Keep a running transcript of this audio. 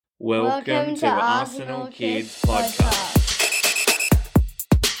Welcome to Arsenal Kids Podcast.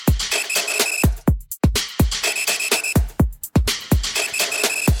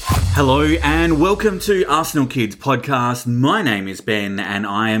 Hello and welcome to Arsenal Kids Podcast. My name is Ben and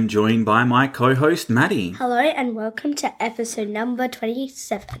I am joined by my co-host Maddie. Hello and welcome to episode number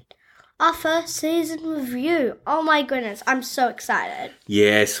 27. Our first season review. Oh my goodness, I'm so excited.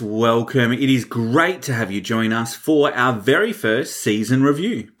 Yes, welcome. It is great to have you join us for our very first season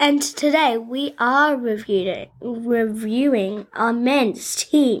review. And today we are reviewing our men's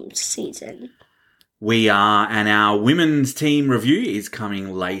team season. We are, and our women's team review is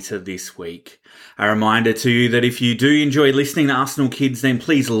coming later this week. A reminder to you that if you do enjoy listening to Arsenal Kids, then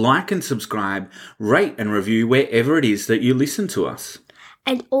please like and subscribe, rate and review wherever it is that you listen to us.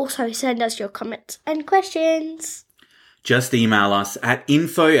 And also send us your comments and questions. Just email us at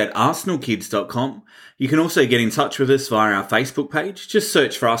info@arsenalkids.com. You can also get in touch with us via our Facebook page. Just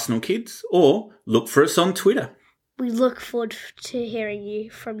search for Arsenal Kids or look for us on Twitter. We look forward to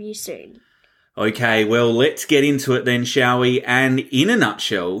hearing from you soon. Okay, well, let's get into it then, shall we? And in a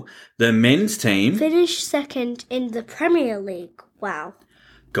nutshell, the men's team finished second in the Premier League. Wow.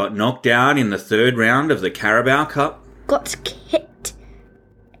 Got knocked out in the third round of the Carabao Cup. Got kicked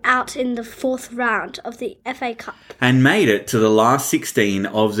out in the fourth round of the FA Cup. And made it to the last 16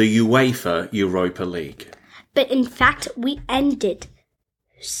 of the UEFA Europa League. But in fact, we ended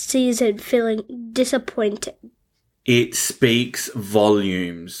season feeling disappointed. It speaks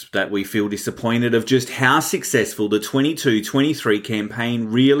volumes that we feel disappointed of just how successful the 22-23 campaign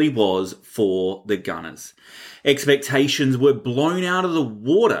really was for the Gunners. Expectations were blown out of the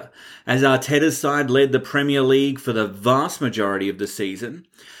water as Arteta's side led the Premier League for the vast majority of the season.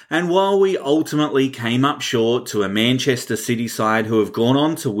 And while we ultimately came up short to a Manchester City side who have gone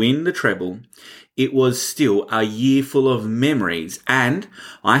on to win the treble, it was still a year full of memories and,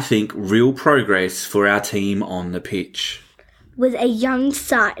 I think, real progress for our team on the pitch. With a young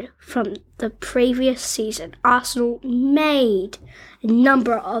side from the previous season, Arsenal made a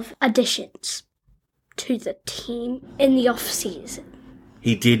number of additions to the team in the off-season.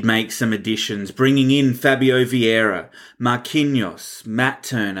 He did make some additions, bringing in Fabio Vieira, Marquinhos, Matt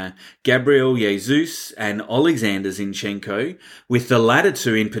Turner, Gabriel Jesus and Alexander Zinchenko, with the latter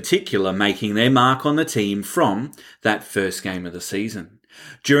two in particular making their mark on the team from that first game of the season.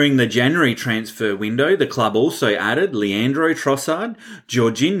 During the January transfer window, the club also added Leandro Trossard,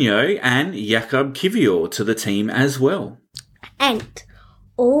 Jorginho and Jakub Kiwior to the team as well. And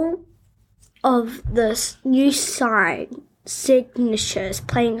all of the new signatures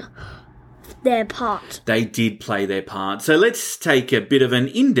playing their part. They did play their part. So let's take a bit of an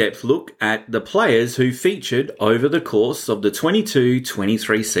in-depth look at the players who featured over the course of the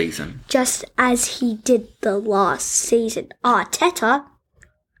 22-23 season. Just as he did the last season, Arteta,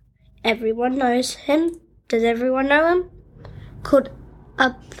 everyone knows him. Does everyone know him? Called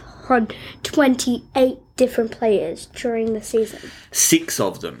upon 28 different players during the season. 6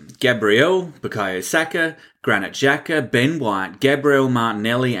 of them, Gabriel, Bukayo Saka, Granit Xhaka, Ben White, Gabriel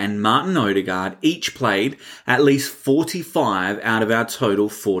Martinelli and Martin Odegaard each played at least 45 out of our total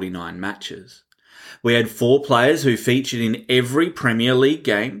 49 matches. We had 4 players who featured in every Premier League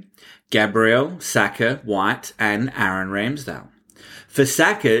game, Gabriel, Saka, White and Aaron Ramsdale. For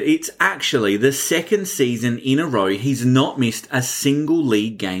Saka, it's actually the second season in a row he's not missed a single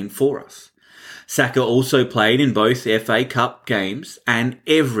league game for us. Saka also played in both FA Cup games and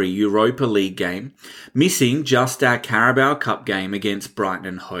every Europa League game, missing just our Carabao Cup game against Brighton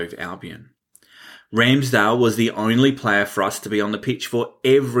and Hove Albion. Ramsdale was the only player for us to be on the pitch for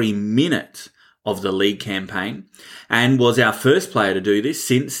every minute of the league campaign and was our first player to do this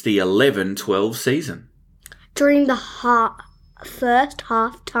since the 11-12 season. During the first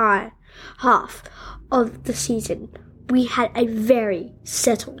half of the season, we had a very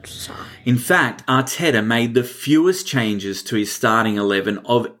settled side. In fact, Arteta made the fewest changes to his starting 11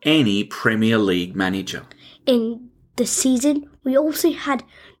 of any Premier League manager. In the season, we also had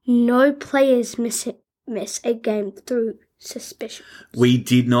no players miss a game through suspicion. We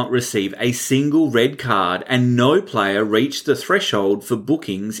did not receive a single red card and no player reached the threshold for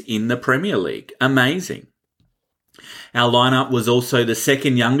bookings in the Premier League. Amazing. Our lineup was also the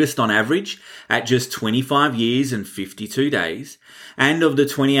second youngest on average at just 25 years and 52 days. And of the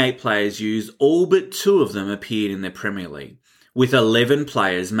 28 players used, all but 2 of them appeared in the Premier League, with 11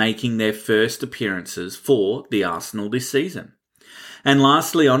 players making their first appearances for the Arsenal this season. And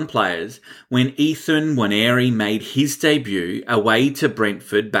lastly on players, when Ethan Nwaneri made his debut away to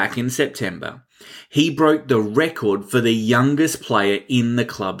Brentford back in September, he broke the record for the youngest player in the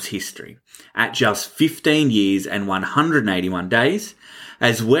club's history at just 15 years and 181 days,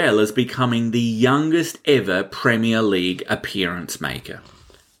 as well as becoming the youngest ever Premier League appearance maker.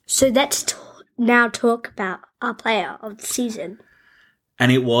 So let's now talk about our player of the season.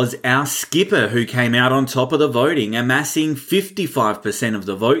 And it was our skipper who came out on top of the voting, amassing 55% of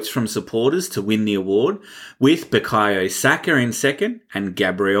the votes from supporters to win the award, with Bukayo Saka in second and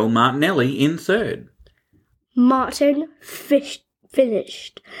Gabriel Martinelli in third. Martin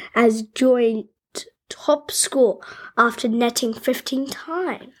finished as joint top scorer after netting 15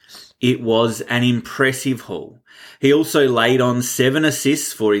 times. It was an impressive haul. He also laid on 7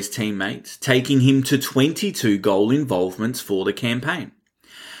 assists for his teammates, taking him to 22 goal involvements for the campaign.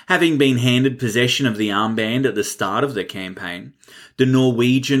 Having been handed possession of the armband at the start of the campaign, the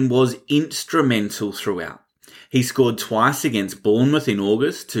Norwegian was instrumental throughout. He scored twice against Bournemouth in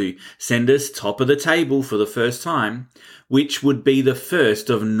August to send us top of the table for the first time, which would be the first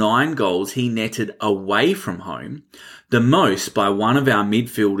of 9 goals he netted away from home, the most by one of our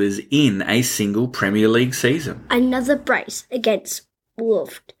midfielders in a single Premier League season. Another brace against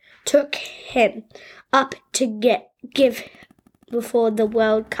Wolves took him up to give before the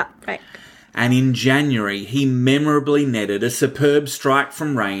World Cup break. And in January, he memorably netted a superb strike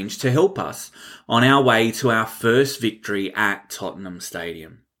from range to help us on our way to our first victory at Tottenham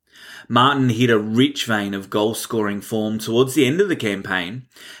Stadium. Martin hit a rich vein of goal-scoring form towards the end of the campaign,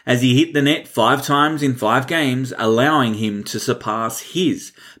 as he hit the net 5 times in 5 games, allowing him to surpass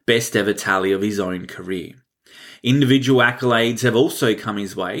his best-ever tally of his own career. Individual accolades have also come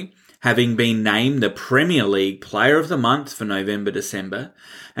his way, having been named the Premier League Player of the Month for November-December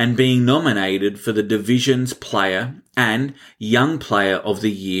and being nominated for the Division's Player and Young Player of the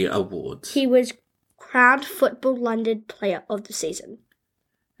Year awards. He was crowned Football London Player of the Season.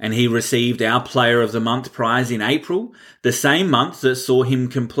 And he received our Player of the Month prize in April, the same month that saw him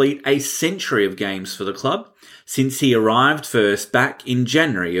complete a century of games for the club since he arrived first back in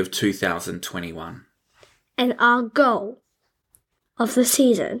January of 2021. And our goal of the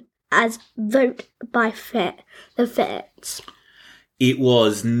season, as voted by the fans. It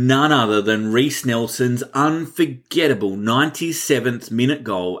was none other than Reiss Nelson's unforgettable 97th minute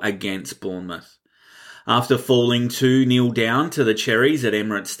goal against Bournemouth. After falling 2-0 down to the Cherries at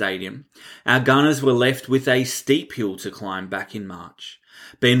Emirates Stadium, our Gunners were left with a steep hill to climb back in March.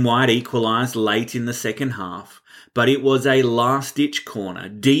 Ben White equalised late in the second half, but it was a last-ditch corner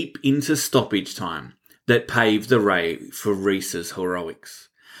deep into stoppage time that paved the way for Reiss's heroics.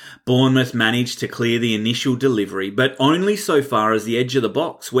 Bournemouth managed to clear the initial delivery, but only so far as the edge of the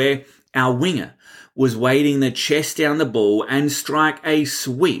box, where our winger was waiting the chest down the ball and strike a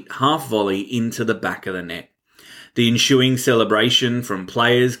sweet half volley into the back of the net. The ensuing celebration from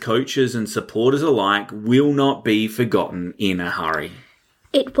players, coaches and supporters alike will not be forgotten in a hurry.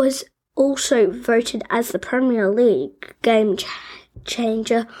 It was also voted as the Premier League Game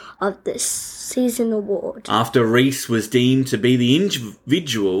Changer of the Season award. After Reiss was deemed to be the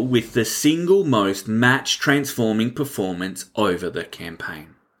individual with the single most match-transforming performance over the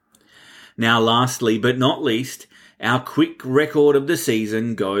campaign. Now lastly but not least, our quick record of the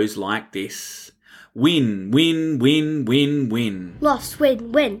season goes like this. Win, win, win, win, win. Loss,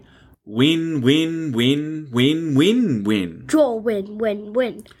 win, win. Win, win, win, win, win, win. Draw, win, win,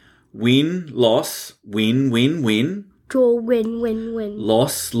 win. Win, loss, win, win, win. Draw, win, win, win.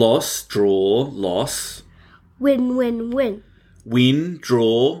 Loss, loss, draw, loss. Win, win, win. Win,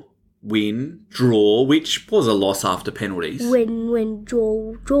 draw, which was a loss after penalties. Win, win,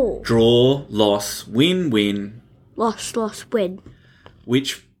 draw, draw. Draw, loss, win, win. Loss, loss, win.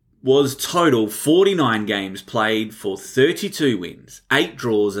 Which was total 49 games played for 32 wins, 8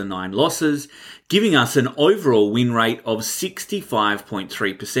 draws and 9 losses, giving us an overall win rate of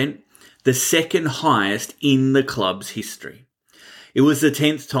 65.3%, the second highest in the club's history. It was the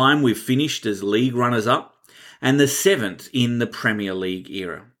 10th time we've finished as league runners-up and the 7th in the Premier League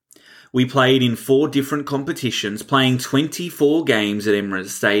era. We played in 4 different competitions, playing 24 games at Emirates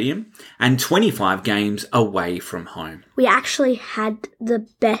Stadium and 25 games away from home. We actually had the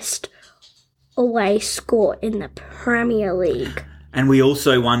best away score in the Premier League. And we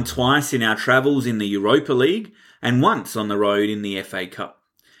also won twice in our travels in the Europa League and once on the road in the FA Cup.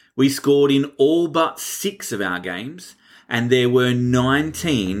 We scored in all but 6 of our games, and there were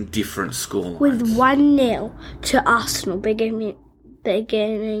 19 different scorelines. With 1-0 to Arsenal beginning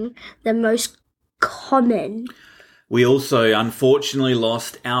the most common. We also unfortunately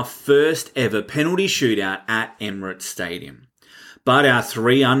lost our first ever penalty shootout at Emirates Stadium. But our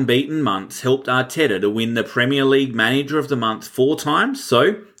 3 unbeaten months helped Arteta to win the Premier League Manager of the Month 4 times,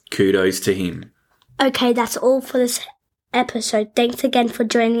 so kudos to him. Okay, that's all for this episode. Thanks again for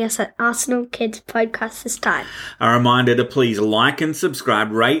joining us at Arsenal Kids Podcast this time. A reminder to please like and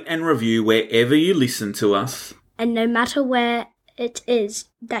subscribe, rate and review wherever you listen to us. And no matter where it is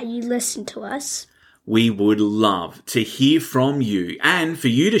that you listen to us, we would love to hear from you and for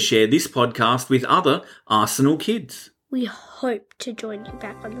you to share this podcast with other Arsenal kids. We hope to join you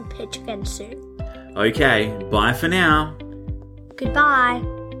back on the pitch again soon. Okay, bye for now.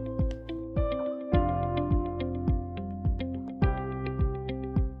 Goodbye.